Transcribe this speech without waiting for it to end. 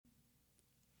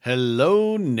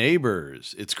Hello,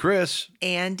 neighbors. It's Chris.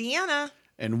 And Deanna.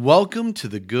 And welcome to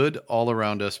the Good All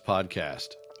Around Us podcast.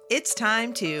 It's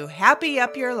time to happy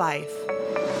up your life.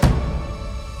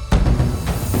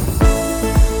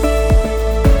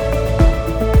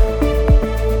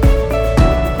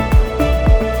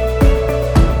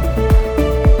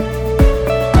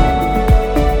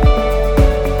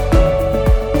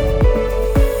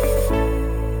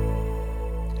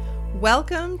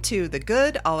 Welcome to the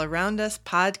Good All Around Us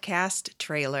podcast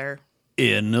trailer.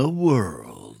 In a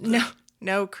world.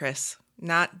 No, Chris.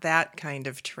 Not that kind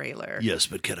of trailer. Yes,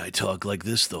 but can I talk like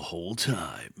this the whole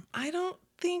time? I don't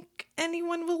think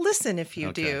anyone will listen if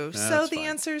you do. So the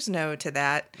answer's no to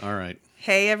that. All right.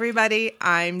 Hey, everybody.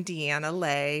 I'm Deanna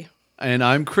Lay. And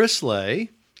I'm Chris Lay.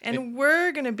 And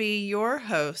we're going to be your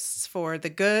hosts for the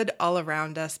Good All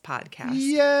Around Us podcast.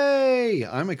 Yay!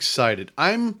 I'm excited.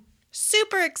 I'm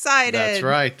super excited.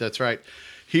 That's right.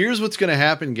 Here's what's going to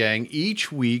happen, gang.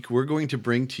 Each week, we're going to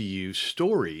bring to you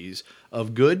stories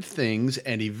of good things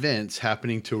and events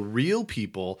happening to real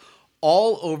people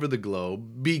all over the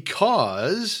globe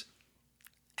because,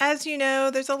 as you know,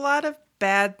 there's a lot of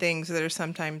bad things that are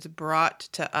sometimes brought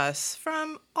to us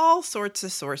from all sorts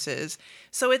of sources.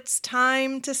 So it's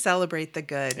time to celebrate the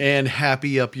good. And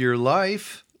happy up your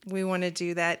life. We want to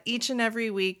do that each and every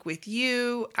week with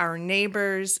you, our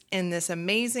neighbors, in this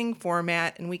amazing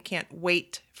format, and we can't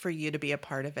wait for you to be a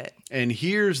part of it. And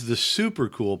here's the super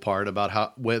cool part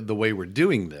about the way we're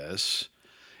doing this.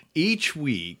 Each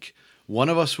week, one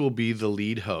of us will be the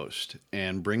lead host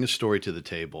and bring a story to the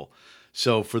table.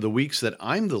 So for the weeks that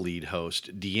I'm the lead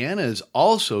host, Deanna is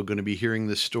also going to be hearing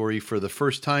this story for the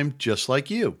first time, just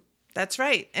like you. That's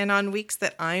right. And on weeks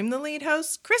that I'm the lead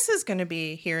host, Chris is going to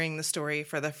be hearing the story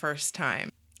for the first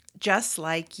time, just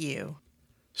like you.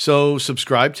 So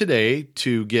subscribe today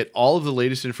to get all of the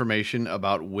latest information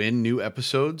about when new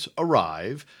episodes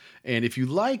arrive. And if you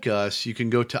like us, you can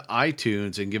go to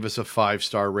iTunes and give us a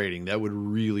 5-star rating. That would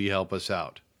really help us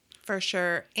out. For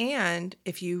sure. And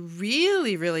if you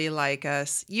really, really like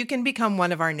us, you can become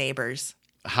one of our neighbors.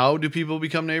 How do people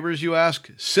become neighbors, you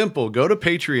ask? Simple. Go to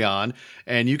Patreon,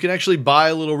 and you can actually buy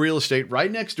a little real estate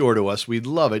right next door to us. We'd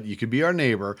love it. You could be our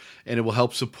neighbor, and it will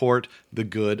help support the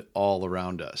good all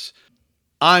around us.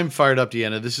 I'm fired up,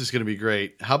 Deanna. This is going to be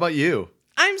great. How about you?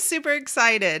 I'm super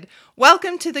excited.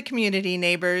 Welcome to the community,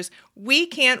 neighbors. We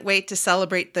can't wait to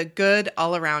celebrate the good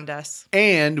all around us.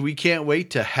 And we can't wait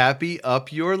to happy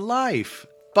up your life.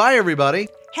 Bye, everybody.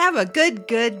 Have a good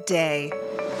day.